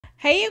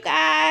Hey you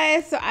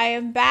guys, so I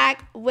am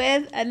back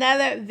with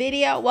another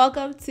video.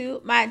 Welcome to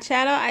my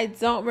channel. I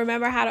don't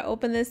remember how to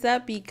open this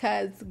up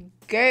because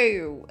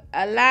girl,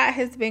 a lot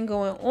has been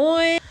going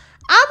on.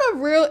 I'm a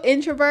real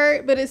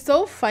introvert, but it's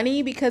so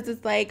funny because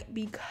it's like,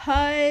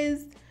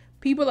 because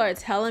people are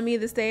telling me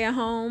to stay at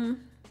home,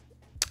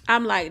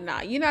 I'm like,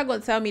 nah, you're not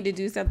gonna tell me to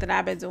do something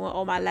I've been doing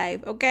all my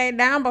life. Okay,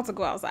 now I'm about to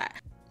go outside.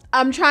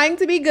 I'm trying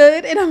to be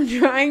good and I'm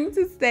trying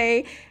to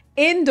stay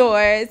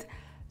indoors.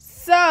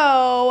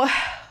 So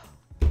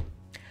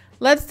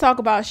let's talk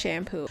about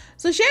shampoo.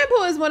 So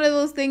shampoo is one of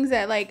those things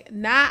that like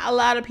not a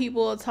lot of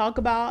people talk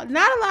about,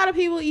 not a lot of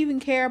people even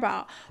care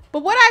about.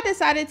 But what I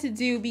decided to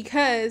do,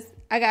 because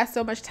I got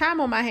so much time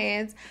on my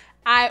hands,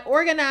 I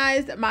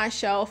organized my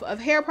shelf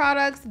of hair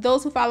products.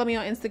 Those who follow me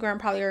on Instagram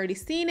probably already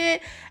seen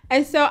it.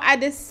 And so I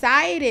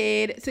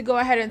decided to go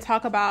ahead and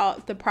talk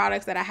about the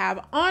products that I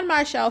have on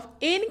my shelf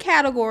in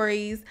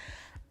categories.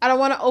 I don't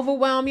want to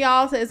overwhelm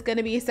y'all, so it's going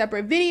to be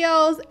separate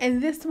videos,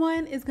 and this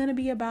one is going to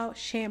be about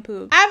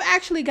shampoo. I've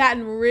actually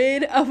gotten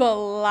rid of a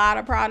lot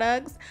of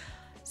products.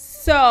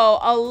 So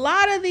a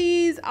lot of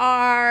these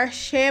are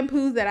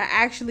shampoos that I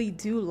actually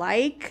do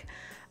like.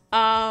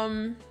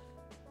 In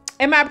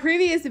my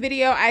previous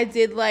video, I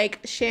did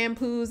like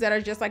shampoos that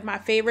are just like my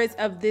favorites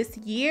of this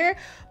year,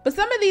 but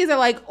some of these are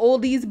like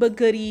oldies but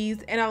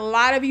goodies, and a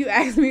lot of you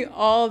ask me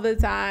all the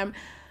time,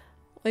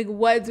 like,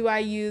 what do I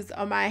use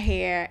on my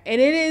hair?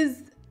 And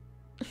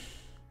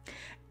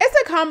it's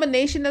a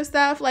combination of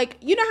stuff. Like,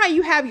 you know how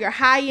you have your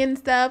high-end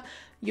stuff,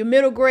 your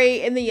middle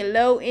grade, and then your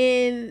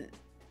low-end.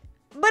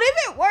 But if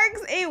it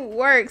works, it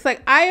works.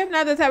 Like, I am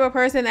not the type of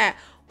person that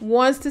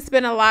wants to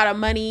spend a lot of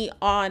money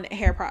on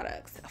hair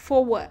products.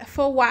 For what?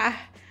 For why?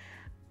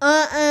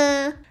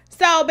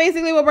 So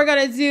basically what we're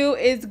going to do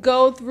is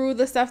go through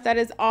the stuff that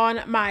is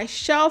on my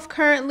shelf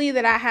currently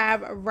that I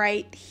have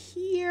right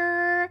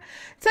here.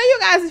 Tell you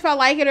guys if I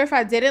like it or if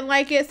I didn't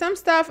like it. Some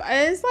stuff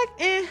is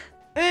like,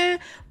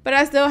 but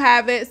I still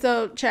have it,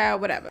 so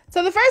child, whatever.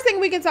 So the first thing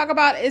we can talk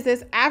about is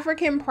this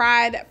African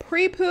Pride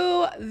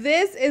pre-poo.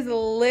 This is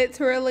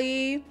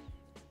literally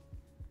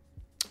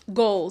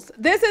goals.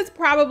 This is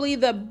probably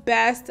the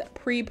best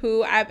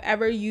pre-poo I've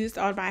ever used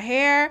on my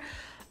hair.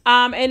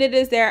 And it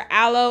is their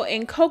aloe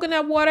and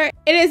coconut water.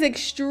 It is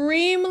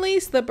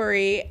extremely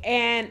slippery,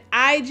 and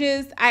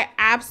I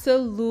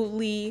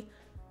absolutely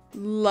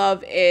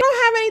love it. I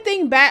don't have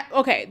anything bad.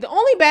 Okay, the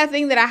only bad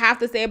thing that I have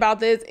to say about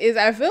this is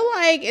I feel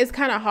like it's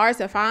kind of hard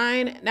to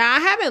find. Now, I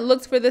haven't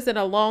looked for this in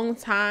a long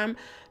time,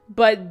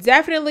 but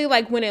definitely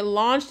like when it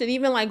launched and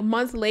even like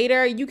months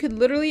later, you could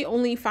literally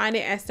only find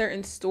it at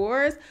certain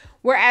stores,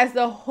 whereas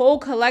the whole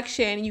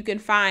collection you can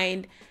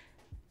find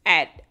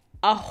at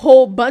a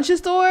whole bunch of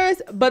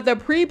stores, but the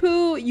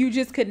pre-poo you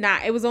just could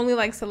not. It was only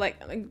like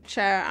select, like,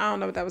 child, I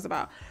don't know what that was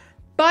about.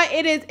 But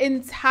it is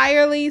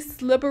entirely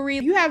slippery.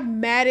 You have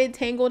matted,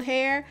 tangled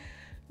hair.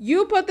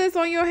 You put this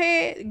on your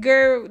head,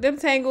 girl, them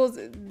tangles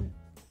is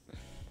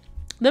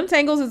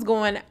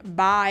going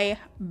bye.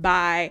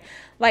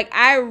 Like,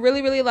 I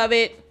really love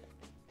it.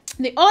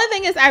 The only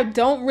thing is I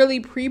don't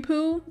really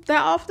pre-poo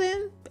that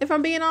often, if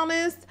I'm being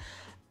honest.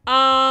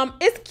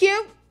 It's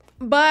cute,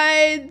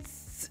 but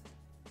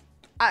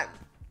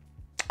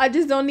I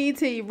just don't need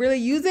to really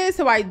use it,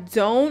 so I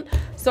don't.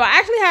 So I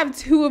actually have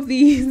 2 of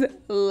these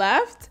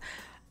left.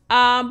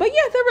 But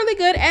yeah, they're really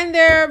good, and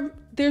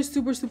they're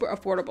super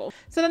affordable.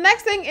 So the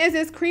next thing is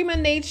this Cream of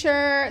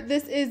Nature.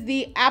 This is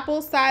the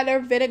apple cider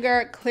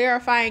vinegar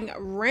clarifying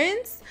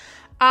rinse.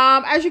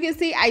 As you can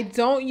see, I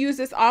don't use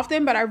this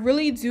often, but I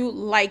really do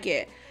like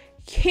it.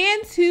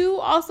 Can2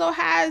 also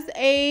has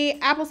a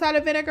apple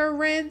cider vinegar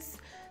rinse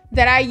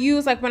that I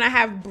use like when I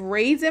have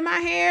braids in my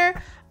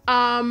hair.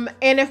 And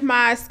if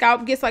my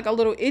scalp gets like a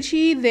little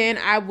itchy, then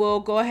I will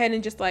go ahead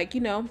and just like,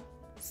 you know,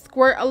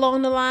 squirt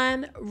along the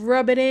line,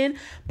 rub it in.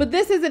 But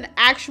this is an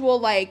actual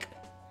like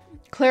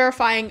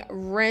clarifying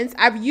rinse.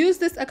 I've used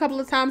this a couple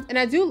of times and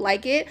I do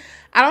like it.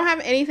 I don't have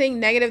anything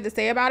negative to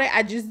say about it.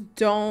 I just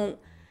don't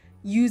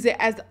use it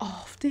as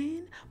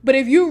often. But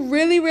if you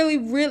really want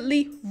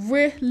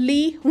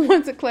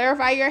to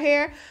clarify your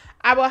hair,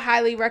 I will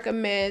highly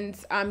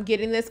recommend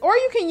getting this. Or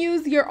you can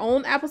use your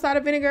own apple cider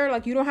vinegar.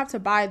 Like, you don't have to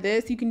buy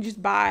this. You can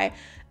just buy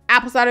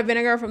apple cider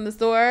vinegar from the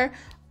store.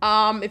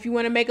 If you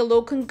want to make a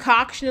little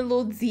concoction, a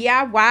little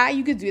DIY,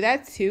 you could do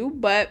that too.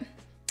 But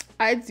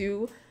I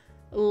do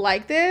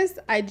like this.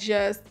 I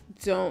just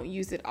don't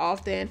use it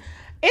often.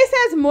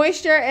 It says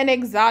moisture and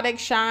exotic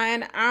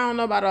shine. I don't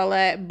know about all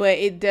that, but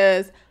it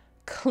does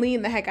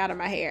clean the heck out of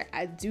my hair.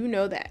 I do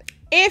know that.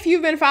 If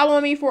you've been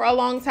following me for a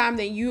long time,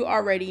 then you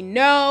already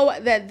know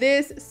that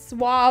this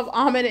Suave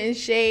Almond and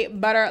Shea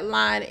Butter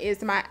line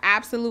is my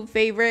absolute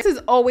favorite. This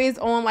is always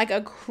on like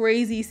a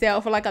crazy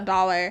sale for like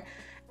 $1.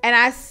 And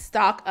I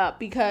stock up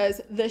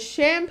because the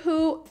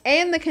shampoo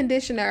and the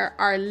conditioner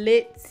are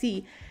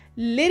litty.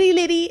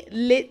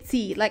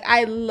 Like,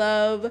 I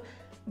love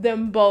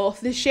them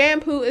both. The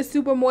shampoo is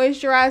super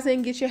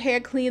moisturizing, get your hair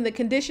clean. The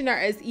conditioner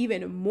is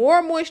even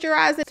more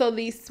moisturizing. So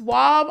the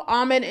Suave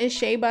Almond and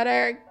Shea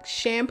Butter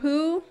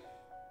shampoo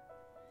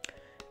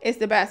It's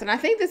the best. And I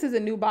think this is a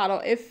new bottle.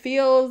 It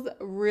feels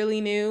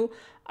really new.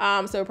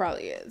 So it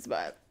probably is,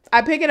 but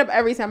I pick it up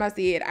every time I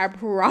see it. I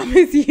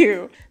promise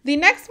you. The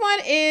next one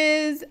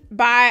is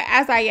by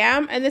As I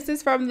Am, and this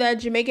is from the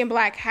Jamaican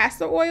Black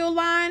Castor Oil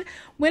line.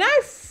 When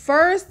I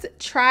first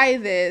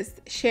tried this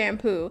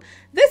shampoo,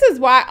 this is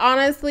why,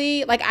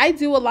 honestly, like, I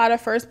do a lot of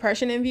first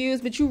impression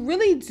reviews, but you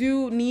really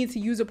do need to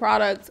use a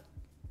product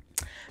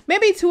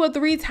maybe 2 or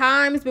 3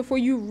 times before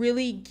you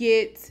really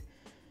get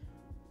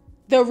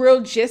the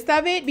real gist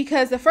of it.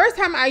 Because the first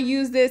time I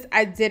used this,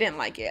 I didn't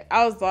like it.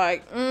 I was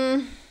like,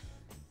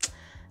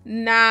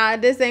 nah,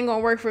 this ain't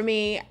gonna work for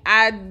me.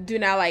 I do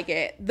not like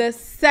it. The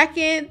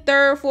second,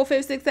 third, fourth,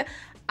 fifth, sixth,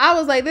 I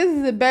was like, this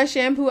is the best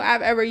shampoo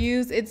I've ever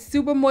used. It's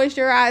super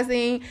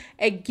moisturizing.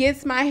 It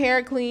gets my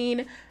hair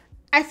clean.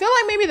 I feel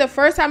like maybe the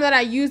first time that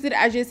I used it,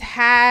 I just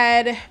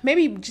had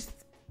maybe just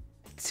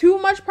too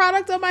much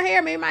product on my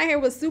hair. Maybe my hair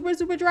was super,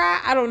 super dry.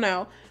 I don't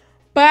know.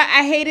 But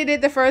I hated it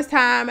the first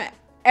time.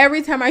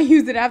 Every time I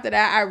used it after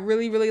that, I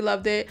really, really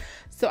loved it.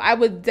 So I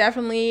would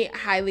definitely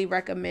highly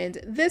recommend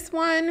this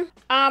one.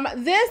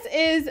 This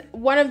is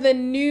one of the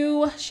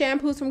new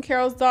shampoos from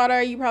Carol's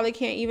Daughter. You probably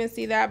can't even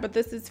see that, but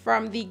this is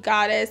from the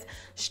Goddess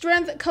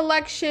Strength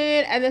collection,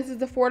 and this is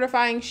the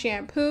fortifying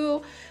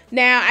shampoo.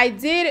 Now, I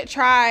did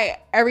try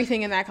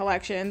everything in that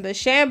collection: the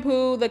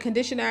shampoo, the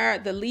conditioner,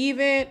 the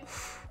leave-in,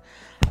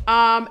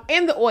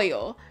 and the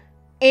oil.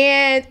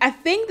 And I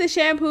think the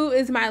shampoo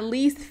is my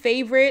least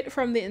favorite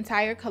from the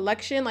entire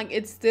collection. Like,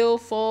 it's still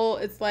full.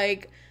 It's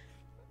like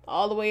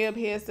all the way up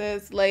here,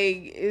 sis.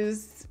 Like,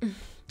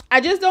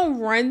 I just don't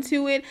run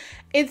to it.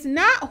 It's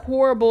not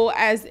horrible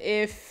as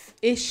if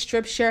it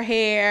strips your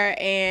hair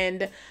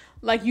and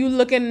like you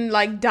looking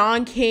like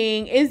Don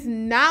King. It's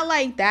not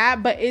like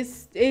that, but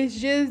it's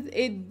just,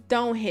 it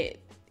don't hit.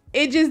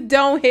 It just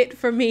don't hit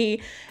for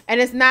me. And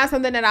it's not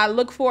something that I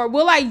look for.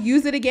 Will I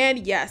use it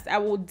again? Yes, I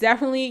will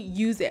definitely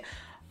use it.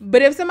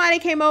 But if somebody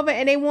came over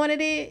and they wanted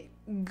it,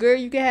 girl,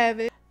 you can have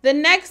it. The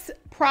next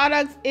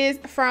product is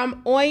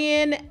from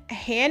Oyen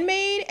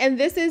Handmade, and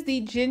this is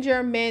the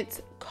Ginger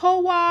Mint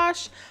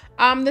Co-Wash.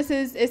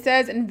 It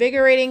says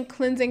invigorating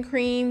cleansing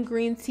cream,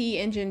 green tea,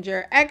 and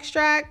ginger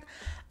extract.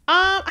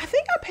 I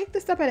think I picked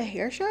this up at a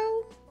hair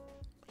show.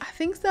 I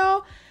think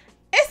so.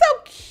 It's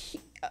okay.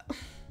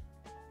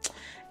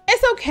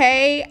 It's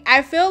okay.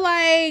 I feel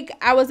like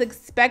I was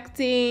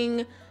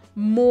expecting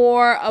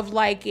more of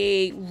like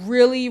a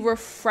really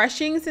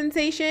refreshing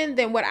sensation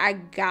than what I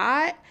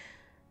got.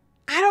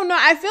 I don't know.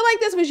 I feel like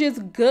this was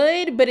just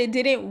good, but it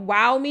didn't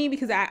wow me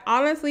because I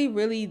honestly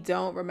really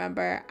don't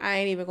remember. I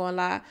ain't even gonna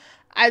lie.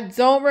 I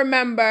don't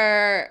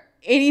remember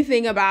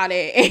anything about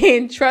it.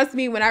 And trust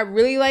me, when I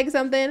really like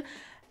something,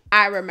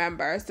 I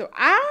remember. So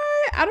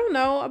I don't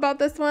know about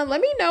this one. Let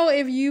me know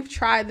if you've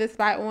tried this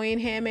by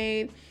Oyen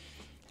Handmade.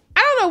 I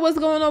don't know what's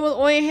going on with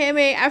Oyen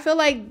Handmade. I feel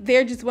like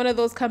they're just one of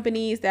those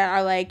companies that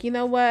are like, you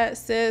know what,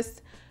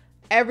 sis,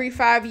 every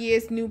 5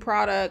 years, new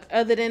product.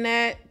 Other than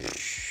that,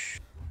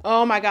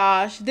 oh my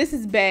gosh, this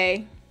is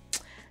bae.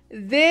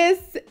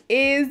 This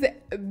is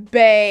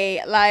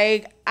bae.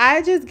 Like,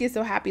 I just get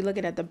so happy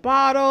looking at the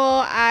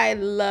bottle. I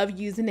love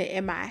using it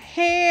in my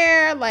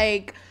hair.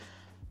 Like,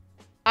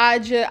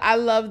 I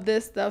love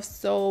this stuff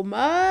so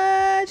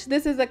much.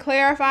 This is a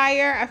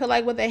clarifier, I feel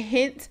like, with a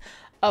hint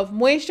of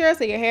moisture,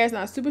 so your hair is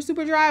not super,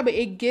 super dry, but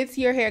it gets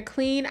your hair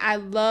clean. I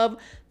love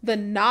the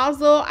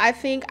nozzle. I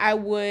think I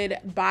would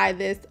buy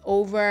this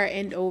over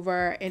and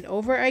over and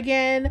over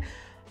again.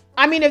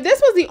 I mean, if this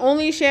was the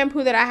only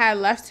shampoo that I had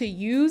left to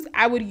use,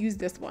 I would use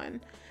this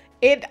one.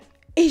 It's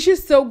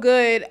just so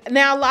good.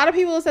 Now, a lot of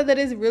people said that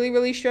it's really,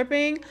 really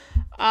stripping.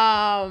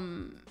 I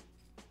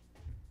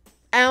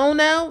don't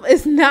know.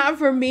 It's not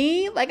for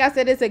me. Like I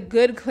said, it's a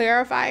good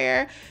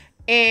clarifier,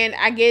 and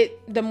I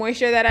get the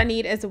moisture that I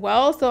need as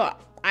well. So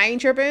I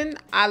ain't tripping.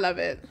 I love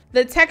it.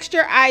 The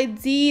Texture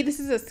ID, this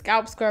is a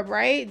scalp scrub,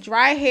 right?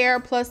 Dry hair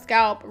plus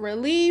scalp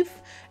relief,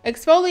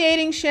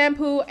 exfoliating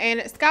shampoo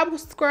and scalp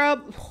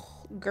scrub.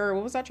 Girl,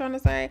 what was I trying to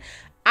say?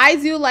 I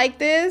do like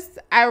this.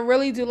 I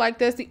really do like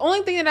this. The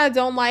only thing that I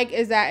don't like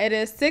is that it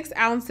is 6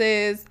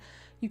 ounces.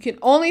 You can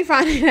only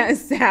find it at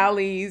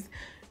Sally's.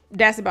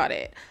 That's about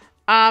it.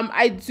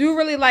 I do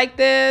really like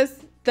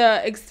this.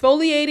 The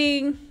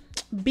exfoliating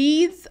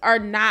beads are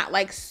not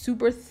like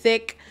super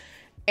thick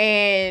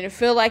and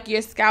feel like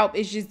your scalp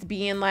is just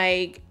being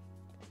like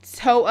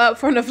toe up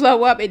from the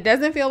flow up. It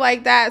doesn't feel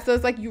like that. So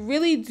it's like you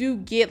really do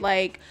get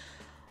like,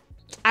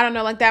 I don't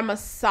know, like that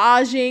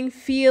massaging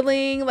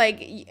feeling,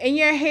 like, and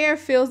your hair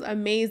feels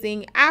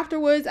amazing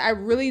afterwards. I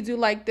really do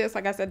like this.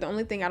 Like I said, the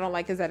only thing I don't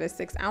like is that it's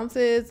 6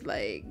 ounces.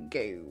 Like,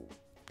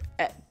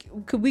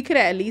 we could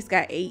have at least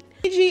got 8.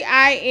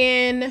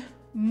 AGIN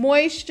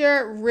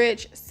Moisture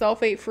Rich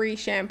Sulfate Free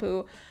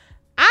Shampoo.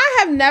 I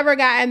have never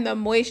gotten the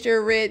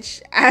moisture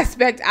rich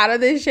aspect out of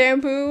this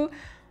shampoo.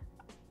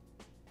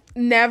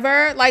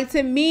 Never. Like,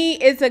 to me,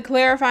 it's a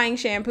clarifying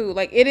shampoo.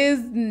 Like, it is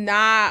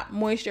not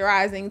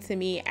moisturizing to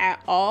me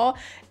at all.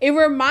 It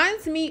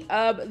reminds me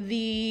of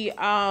the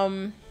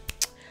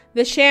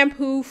the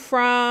shampoo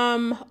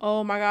from,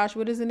 oh my gosh,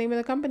 what is the name of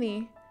the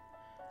company?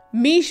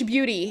 Mish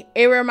Beauty.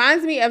 It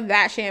reminds me of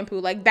that shampoo.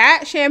 Like,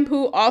 that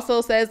shampoo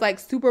also says like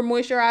super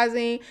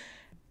moisturizing,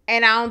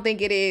 and I don't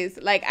think it is.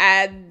 Like,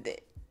 I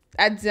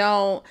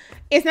don't,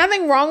 it's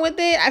nothing wrong with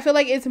it. I feel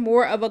like it's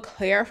more of a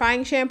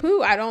clarifying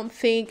shampoo. I don't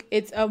think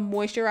it's a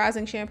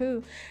moisturizing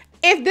shampoo.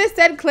 If this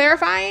said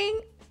clarifying,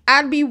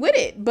 I'd be with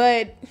it,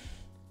 but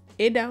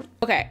it don't.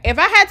 Okay, if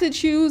I had to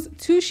choose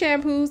 2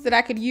 shampoos that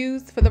I could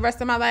use for the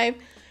rest of my life,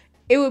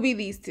 it would be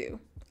these 2.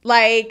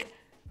 Like,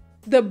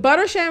 the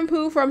butter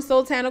shampoo from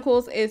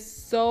Soultanicals is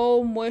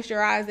so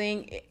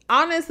moisturizing.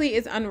 Honestly,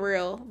 it's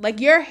unreal.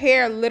 Like, your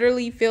hair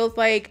literally feels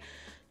like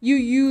you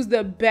use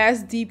the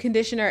best deep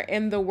conditioner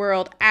in the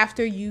world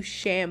after you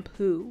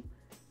shampoo.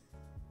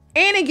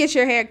 And it gets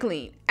your hair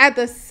clean at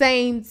the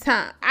same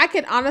time. I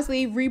could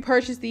honestly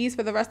repurchase these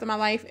for the rest of my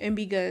life and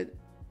be good.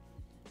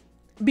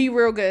 Be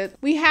real good.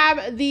 We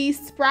have the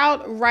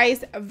Sprout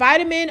Rice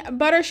Vitamin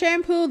Butter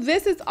Shampoo.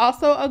 This is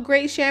also a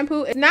great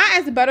shampoo. It's not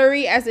as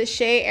buttery as the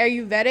Shea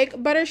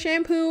Ayurvedic Butter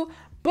Shampoo,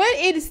 but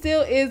it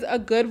still is a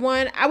good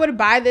one. I would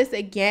buy this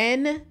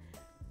again.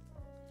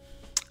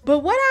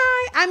 But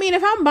I mean,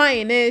 if I'm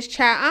buying this,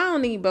 child, I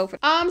don't need both.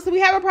 So we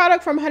have a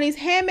product from Honey's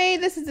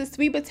Handmade. This is the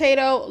Sweet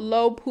Potato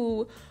Low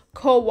Poo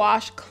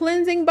Co-Wash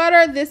Cleansing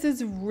Butter. This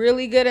is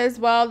really good as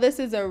well. This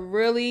is a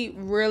really,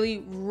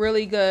 really,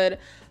 really good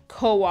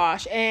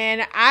co-wash.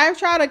 And I've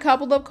tried a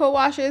couple of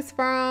co-washes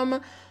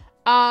from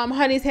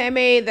Honey's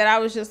Handmade that I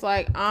was just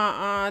like,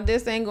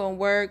 this ain't gonna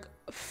work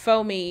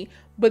for me.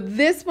 But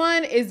this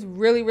one is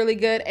really, really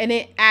good. And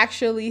it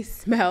actually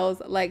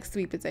smells like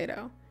sweet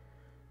potato.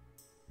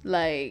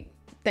 Like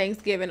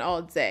Thanksgiving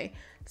all day.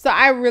 So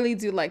I really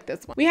do like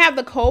this one. We have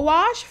the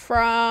co-wash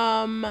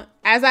from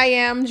As I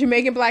Am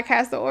Jamaican Black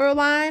Castor Oil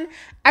line.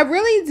 I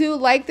really do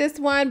like this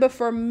one, but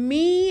for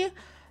me,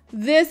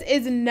 this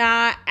is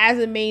not as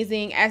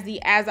amazing as the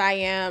As I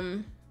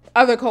Am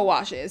other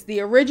co-washes,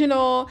 the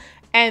original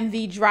and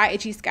the Dry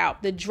Itchy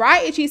Scalp. The Dry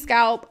Itchy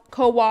Scalp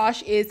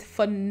co-wash is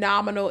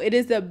phenomenal. It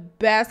is the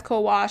best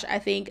co-wash I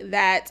think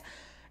that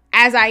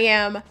As I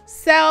Am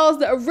sells.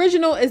 The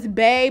original is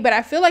Bay, but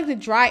I feel like the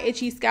Dry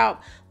Itchy Scalp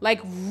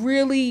like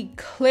really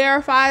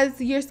clarifies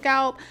your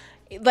scalp.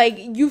 Like,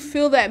 you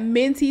feel that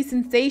minty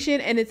sensation,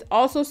 and it's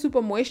also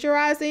super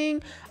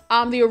moisturizing.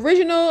 The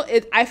original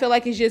is, I feel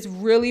like, is just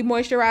really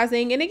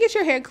moisturizing and it gets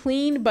your hair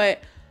clean,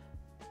 but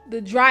the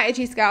Dry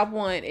Itchy Scalp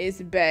one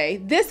is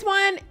Bay. This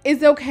one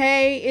is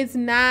okay. It's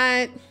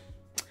probably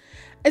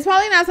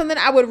not something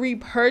I would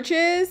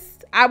repurchase.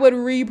 I would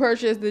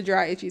repurchase the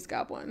Dry Itchy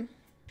Scalp one.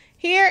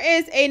 Here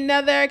is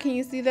another, can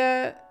you see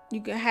that?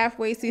 You can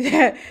halfway see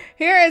that.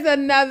 Here is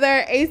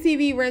another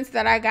ACV rinse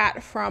that I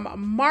got from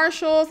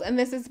Marshall's, and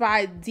this is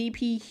by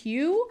DP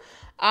Hue.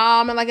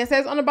 And like it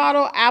says on the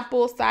bottle,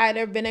 apple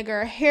cider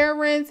vinegar hair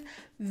rinse.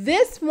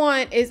 This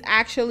one is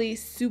actually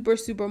super,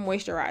 super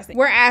moisturizing.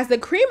 Whereas the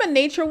Cream of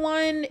Nature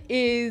one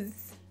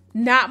is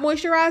not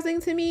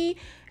moisturizing to me,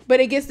 but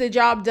it gets the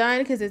job done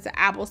because it's an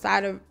apple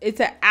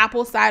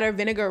cider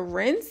vinegar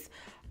rinse.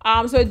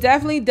 So it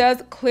definitely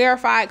does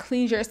clarify,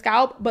 cleans your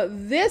scalp,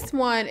 but this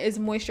one is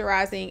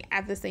moisturizing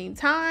at the same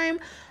time.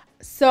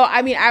 So,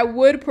 I mean, I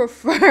would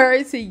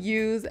prefer to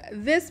use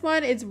this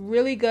one. It's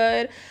really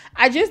good.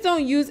 I just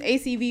don't use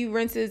ACV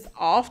rinses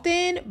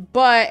often,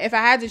 but if I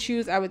had to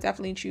choose, I would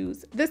definitely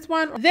choose this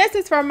one. This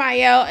is from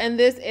Mielle, and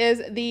this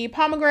is the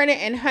Pomegranate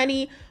and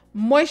Honey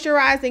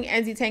Moisturizing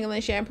and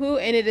Detangling Shampoo,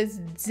 and it is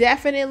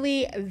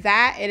definitely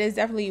that. It is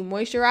definitely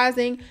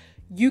moisturizing.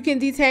 You can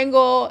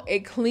detangle.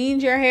 It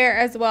cleans your hair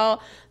as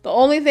well. The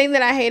only thing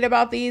that I hate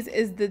about these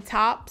is the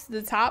tops.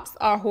 The tops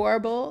are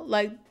horrible.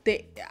 Like,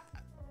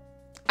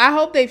 I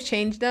hope they've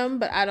changed them,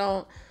 but I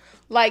don't.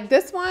 Like,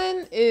 this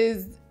one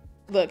is,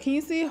 look, can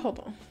you see? Hold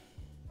on.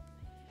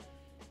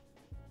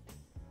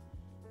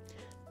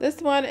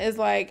 This one is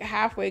like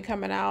halfway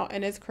coming out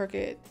and it's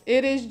crooked.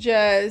 It is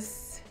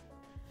just,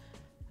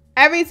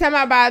 every time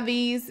I buy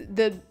these,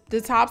 the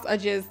tops are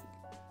just,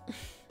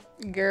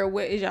 girl,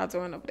 what is y'all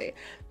doing up there?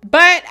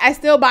 But I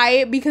still buy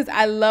it because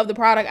I love the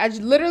product. I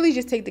literally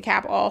just take the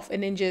cap off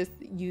and then just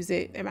use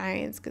it in my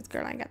hands because,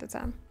 girl, I ain't got the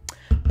time.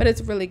 But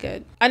it's really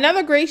good.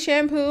 Another great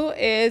shampoo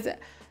is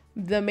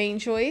the Main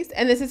Choice,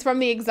 and this is from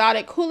the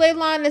Exotic Kool-Aid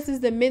line. This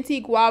is the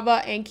Minty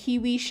Guava and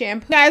Kiwi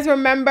shampoo. You guys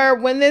remember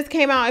when this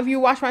came out? If you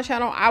watch my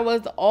channel, I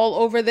was all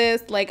over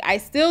this. Like, I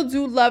still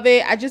do love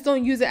it. I just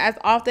don't use it as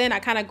often. I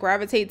kind of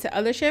gravitate to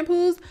other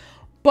shampoos.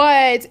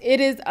 But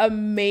it is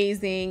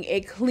amazing.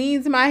 It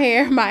cleans my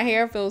hair. My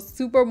hair feels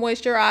super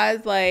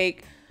moisturized.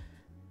 Like,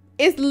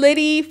 it's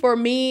litty for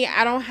me.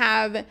 I don't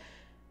have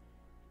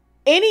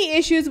any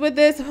issues with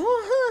this.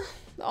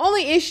 The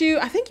only issue,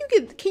 I think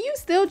can you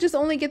still just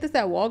only get this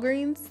at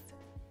Walgreens?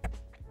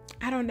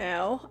 I don't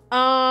know.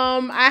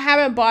 I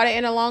haven't bought it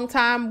in a long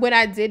time. When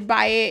I did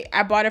buy it,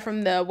 I bought it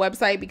from the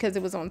website because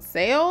it was on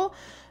sale.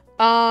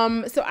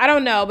 So I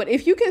don't know, but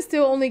if you can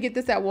still only get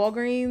this at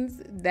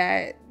Walgreens,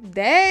 that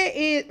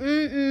is,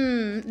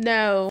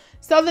 no.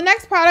 So the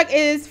next product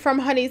is from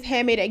Honey's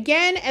Handmade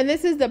again, and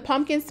this is the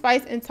Pumpkin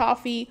Spice and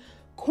Toffee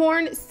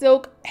Corn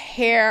Silk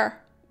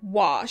Hair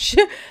Wash.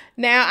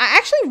 Now, I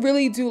actually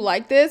really do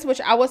like this,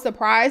 which I was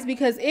surprised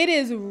because it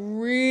is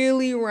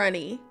really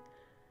runny.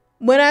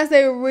 When I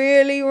say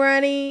really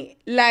runny,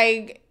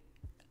 like,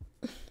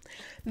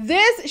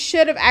 this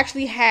should have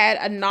actually had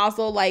a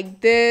nozzle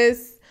like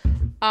this.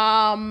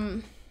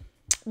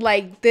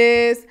 Like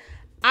this.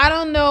 I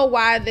don't know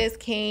why this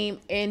came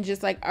in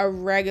just like a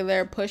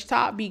regular push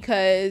top,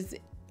 because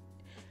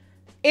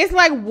it's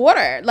like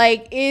water.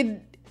 Like,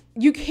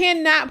 you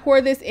cannot pour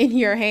this in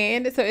your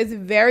hand, so it's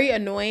very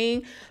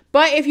annoying.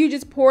 But if you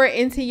just pour it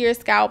into your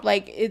scalp,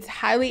 like, it's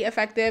highly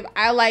effective.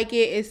 I like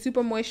it. It's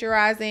super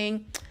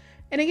moisturizing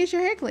and it gets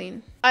your hair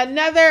clean.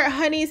 Another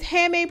Honey's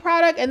Handmade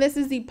product, and this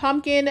is the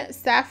Pumpkin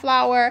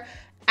Safflower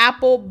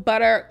Apple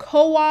Butter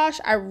Co-Wash.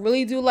 I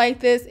really do like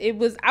this. I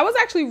was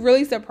actually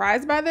really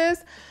surprised by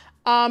this.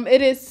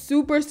 It is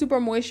super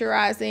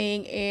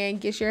moisturizing and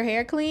gets your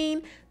hair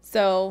clean,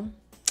 so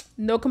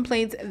no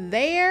complaints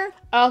there.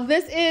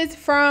 This is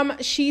from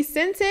She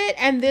Scented,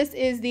 and this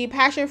is the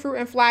Passion Fruit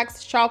and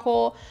Flax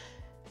Charcoal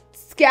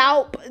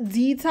Scalp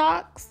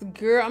Detox.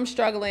 Girl, I'm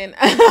struggling.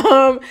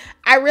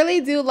 I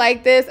really do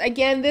like this.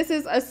 Again, this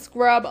is a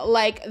scrub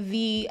like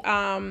the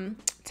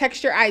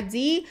Texture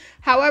ID.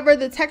 However,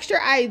 the Texture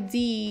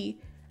ID,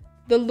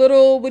 the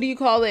little, what do you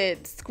call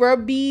it,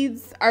 scrub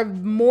beads are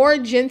more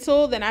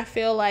gentle than I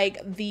feel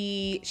like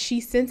the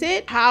She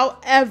Scented.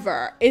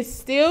 However, it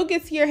still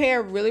gets your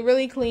hair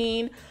really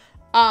clean.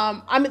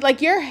 I mean,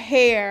 like, your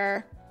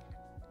hair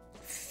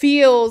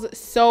feels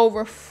so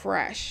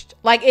refreshed.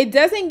 Like, it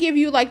doesn't give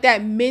you like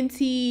that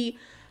minty,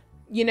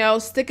 you know,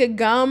 stick of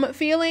gum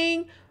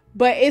feeling,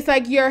 but it's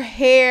like your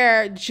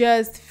hair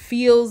just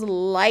feels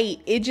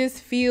light. It just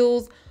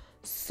feels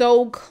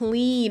so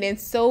clean and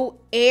so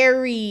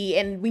airy,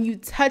 and when you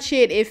touch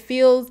it, it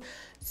feels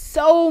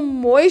so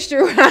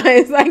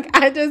moisturized. Like,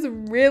 I just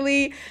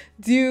really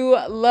do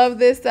love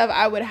this stuff.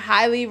 I would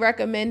highly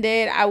recommend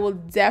it. I will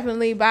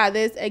definitely buy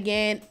this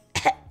again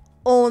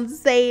on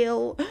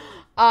sale.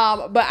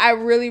 But I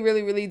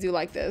really do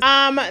like this.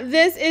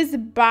 This is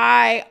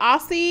by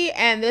Aussie,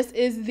 and this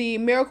is the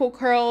Miracle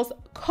Curls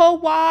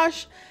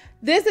Co-Wash.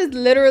 This is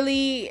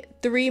literally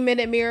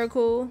 3-minute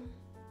miracle.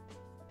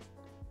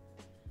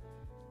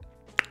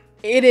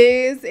 It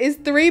is. It's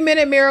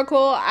 3-minute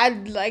miracle.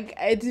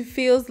 It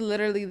feels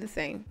literally the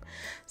same.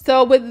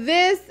 So with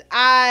this,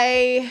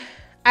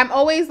 I'm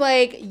always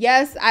like,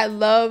 yes, I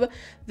love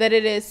that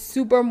it is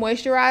super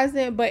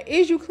moisturizing, but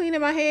is you cleaning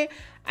my hair?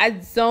 I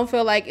don't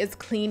feel like it's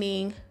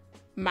cleaning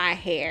my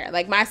hair.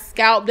 Like, my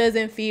scalp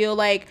doesn't feel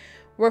like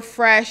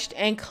refreshed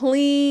and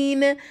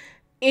clean.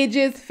 It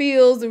just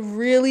feels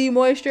really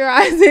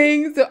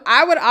moisturizing. So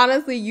I would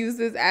honestly use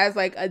this as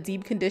like a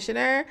deep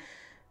conditioner,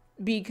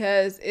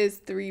 because it's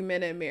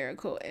 3-minute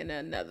miracle in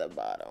another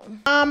bottle.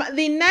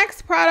 The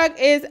next product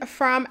is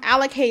from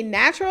Alikay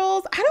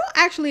Naturals. I don't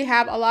actually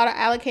have a lot of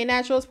Alikay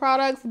Naturals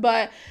products,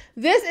 but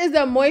this is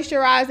the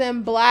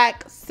moisturizing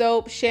black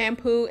soap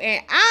shampoo,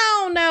 and I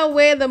don't know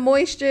where the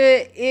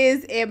moisture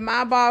is in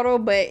my bottle,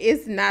 but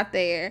it's not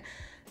there.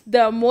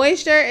 The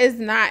moisture is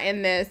not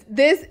in this.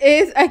 This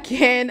is,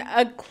 again,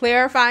 a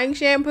clarifying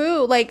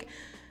shampoo. Like,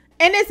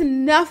 and it's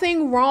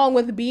nothing wrong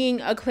with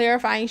being a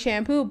clarifying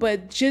shampoo,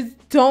 but just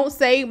don't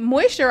say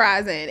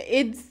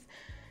moisturizing.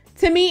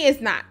 To me,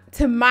 it's not.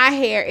 To my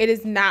hair, it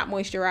is not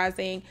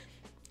moisturizing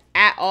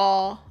at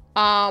all.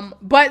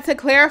 But to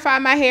clarify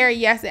my hair,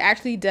 yes, it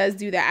actually does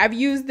do that. I've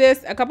used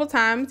this a couple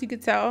times, you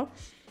could tell.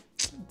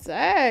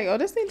 Dang, oh,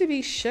 this needs to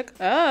be shook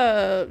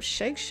up.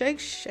 Shake,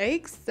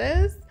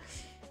 sis.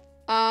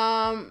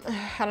 I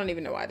don't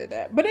even know why I did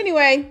that. But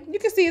anyway, you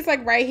can see it's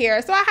like right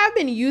here. So I have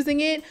been using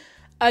it,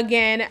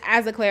 again,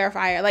 as a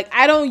clarifier. Like,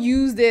 I don't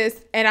use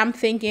this and I'm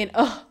thinking,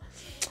 oh,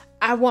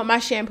 I want my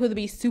shampoo to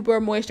be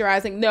super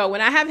moisturizing. No, when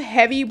I have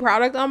heavy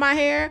product on my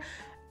hair,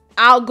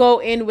 I'll go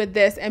in with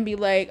this and be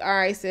like, all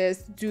right,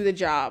 sis, do the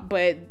job.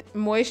 But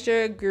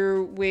moisture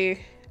grew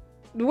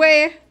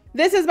where?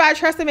 This is by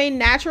Tresemme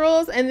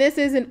Naturals, and this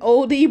is an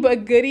oldie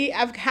but goodie.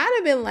 I've kind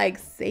of been like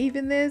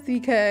saving this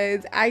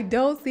because I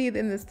don't see it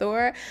in the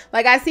store.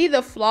 Like, I see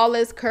the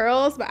Flawless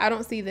Curls, but I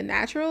don't see the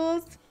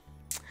Naturals.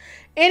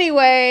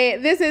 Anyway,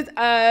 this is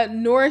a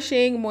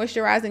nourishing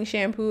moisturizing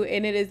shampoo,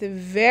 and it is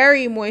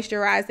very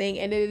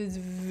moisturizing and it is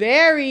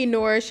very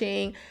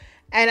nourishing,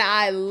 and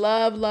I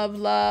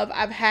love.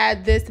 I've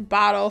had this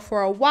bottle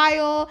for a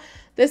while.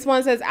 This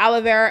one says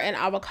aloe vera and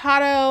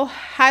avocado.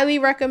 Highly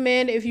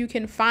recommend if you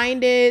can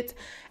find it.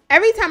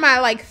 Every time I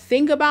like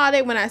think about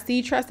it, when I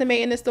see Tresemme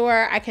in the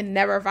store, I can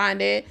never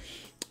find it.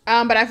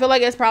 But I feel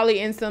like it's probably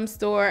in some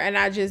store and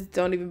I just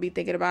don't even be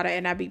thinking about it,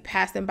 and I be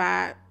passing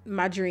by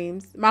my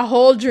dreams, my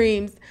whole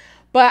dreams.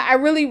 But I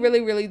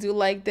really do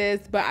like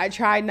this, but I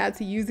tried not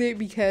to use it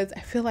because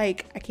I feel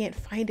like I can't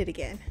find it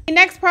again. The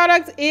next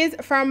product is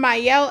from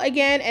Mielle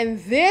again,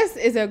 and this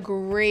is a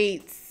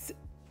great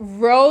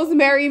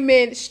rosemary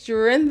mint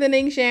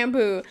strengthening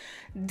shampoo.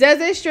 Does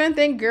it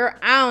strengthen? Girl,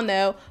 I don't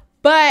know,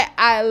 But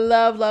I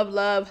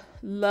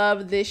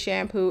love this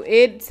shampoo.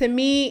 It, to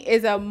me,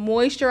 is a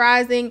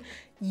moisturizing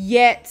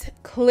yet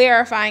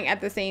clarifying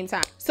at the same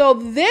time. So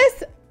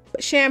this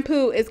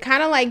shampoo is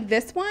kind of like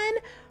this one,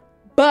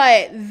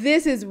 but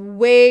this is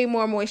way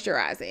more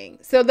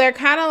moisturizing. So they're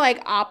kind of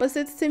like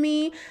opposites to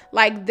me.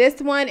 Like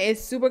this one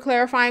is super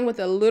clarifying with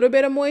a little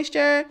bit of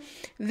moisture.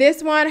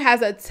 This one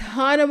has a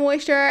ton of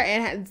moisture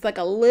and it's like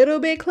a little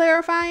bit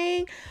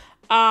clarifying.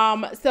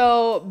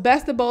 So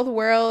best of both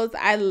worlds.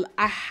 I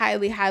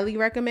highly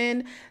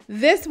recommend.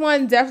 This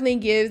one definitely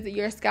gives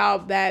your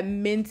scalp that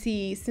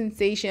minty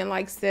sensation.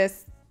 Like,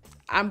 sis,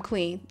 I'm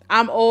clean.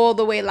 I'm all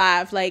the way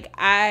live. Like,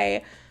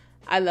 I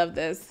love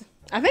this.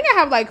 I think I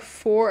have like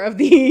 4 of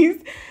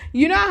these.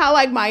 You know how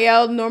like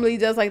Mayel normally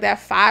does like that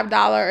 $5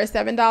 or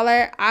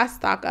 $7? I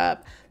stock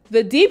up.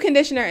 The deep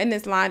conditioner in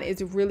this line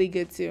is really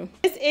good too.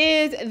 This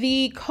is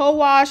the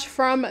co-wash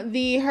from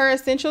her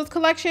Essentials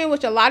collection,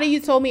 which a lot of you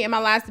told me in my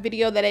last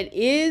video that it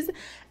is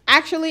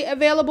actually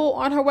available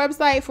on her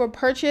website for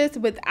purchase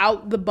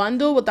without the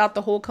bundle, without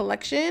the whole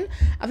collection.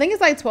 I think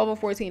it's like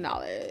 $12 or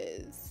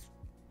 $14,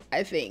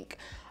 I think.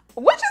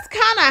 Which is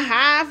kind of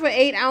high for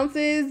 8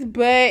 ounces,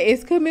 but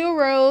it's Camille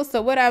Rose,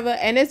 so whatever.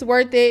 And it's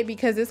worth it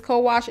because this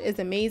co-wash is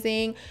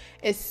amazing.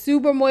 It's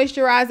super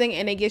moisturizing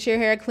and it gets your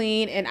hair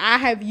clean. And I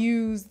have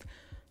used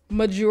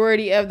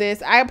majority of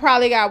this. I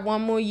probably got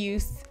one more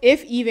use,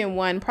 if even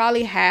one,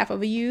 probably half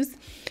of a use.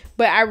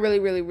 But I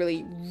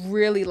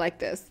really like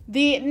this.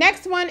 The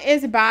next one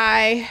is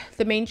by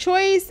The Main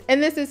Choice.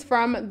 And this is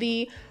from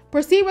the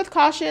Proceed With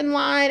Caution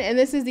line. And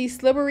this is the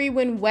Slippery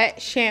When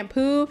Wet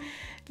shampoo.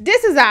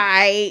 This is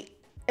alright.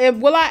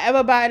 Will I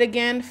ever buy it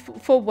again?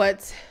 For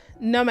what?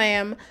 No,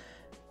 ma'am.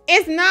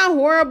 It's not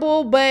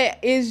horrible, but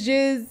it's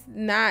just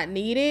not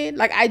needed.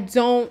 Like, I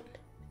don't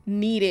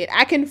need it.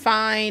 I can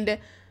find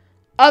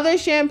other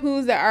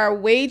shampoos that are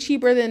way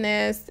cheaper than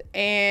this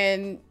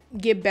and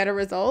get better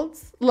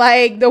results.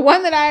 Like the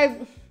one that I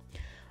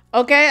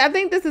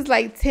think this is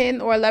like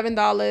 $10 or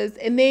 $11.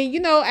 And then, you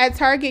know, at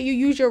Target, you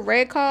use your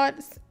red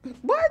cards.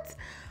 What?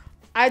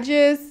 I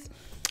just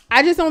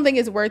don't think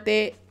it's worth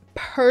it.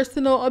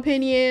 Personal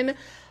opinion.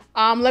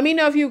 Let me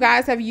know if you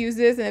guys have used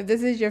this and if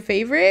this is your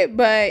favorite,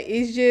 but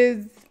it's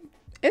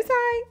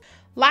alright.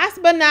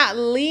 Last but not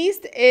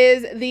least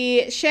is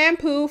the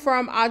shampoo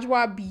from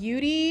Ajwa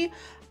Beauty.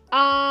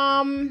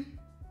 I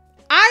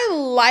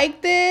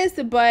like this,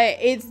 but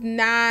it's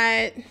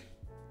not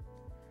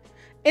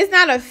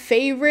a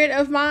favorite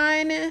of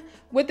mine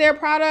with their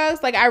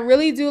products. Like, I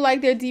really do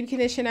like their deep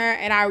conditioner,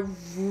 and I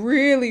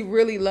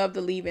really love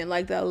the leave-in.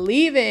 Like, the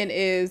leave-in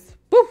is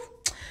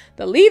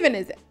the leave-in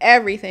is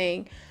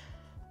everything.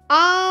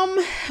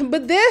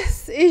 But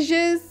this is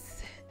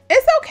just,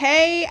 it's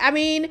okay. I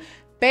mean,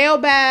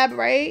 Baobab,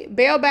 right?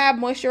 Baobab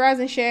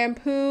moisturizing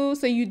shampoo.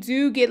 So you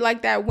do get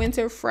like that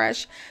winter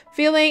fresh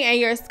feeling in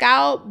your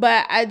scalp.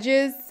 But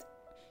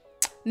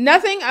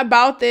nothing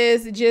about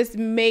this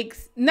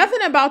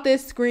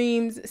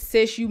screams,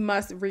 sis, you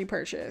must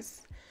repurchase.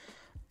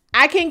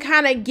 I can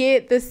kind of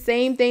get the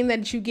same thing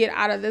that you get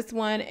out of this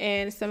one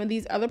and some of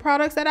these other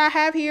products that I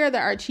have here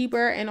that are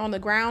cheaper and on the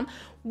ground,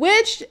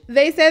 which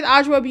they said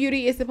Ajwa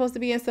Beauty is supposed to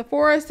be in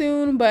Sephora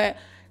soon, but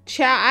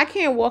child, I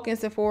can't walk in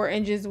Sephora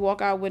and just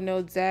walk out with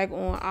no zag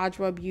on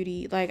Ajwa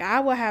Beauty. Like, I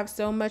will have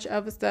so much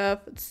other stuff,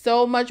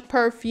 so much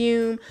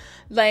perfume,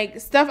 like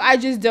stuff I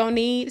just don't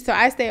need. So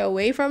I stay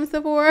away from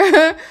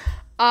Sephora.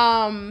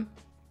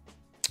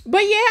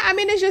 But yeah, I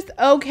mean, it's just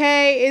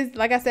okay. It's,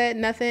 like I said,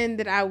 nothing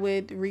that I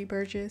would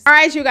repurchase. All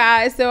right, you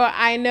guys. So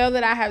I know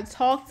that I have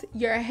talked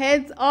your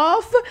heads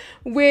off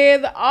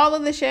with all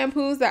of the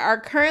shampoos that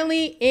are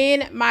currently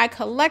in my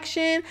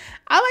collection.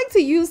 I like to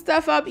use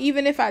stuff up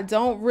even if I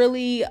don't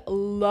really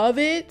love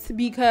it,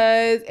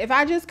 because if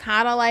I just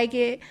kind of like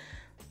it,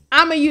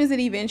 I'm gonna use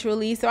it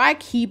eventually, so I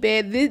keep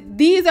it.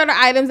 These are the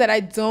items that I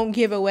don't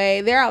give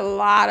away. There are a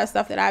lot of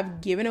stuff that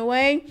I've given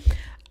away.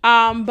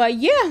 But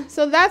yeah,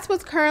 so that's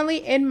what's currently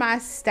in my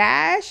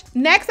stash.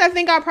 Next, I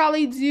think I'll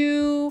probably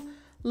do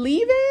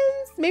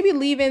leave-ins. Maybe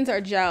leave-ins or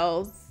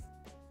gels.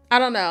 I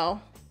don't know.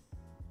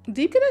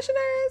 Deep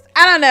conditioners?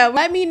 I don't know.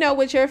 Let me know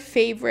what your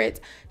favorite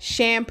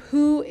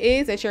shampoo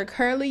is that you're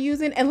currently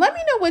using. And let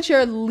me know what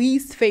your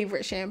least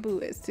favorite shampoo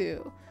is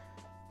too.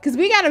 Because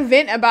we got to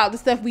vent about the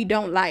stuff we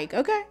don't like,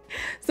 okay?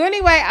 So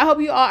anyway, I hope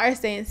you all are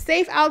staying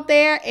safe out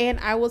there. And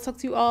I will talk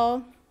to you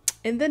all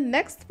in the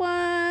next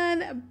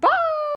one. Bye!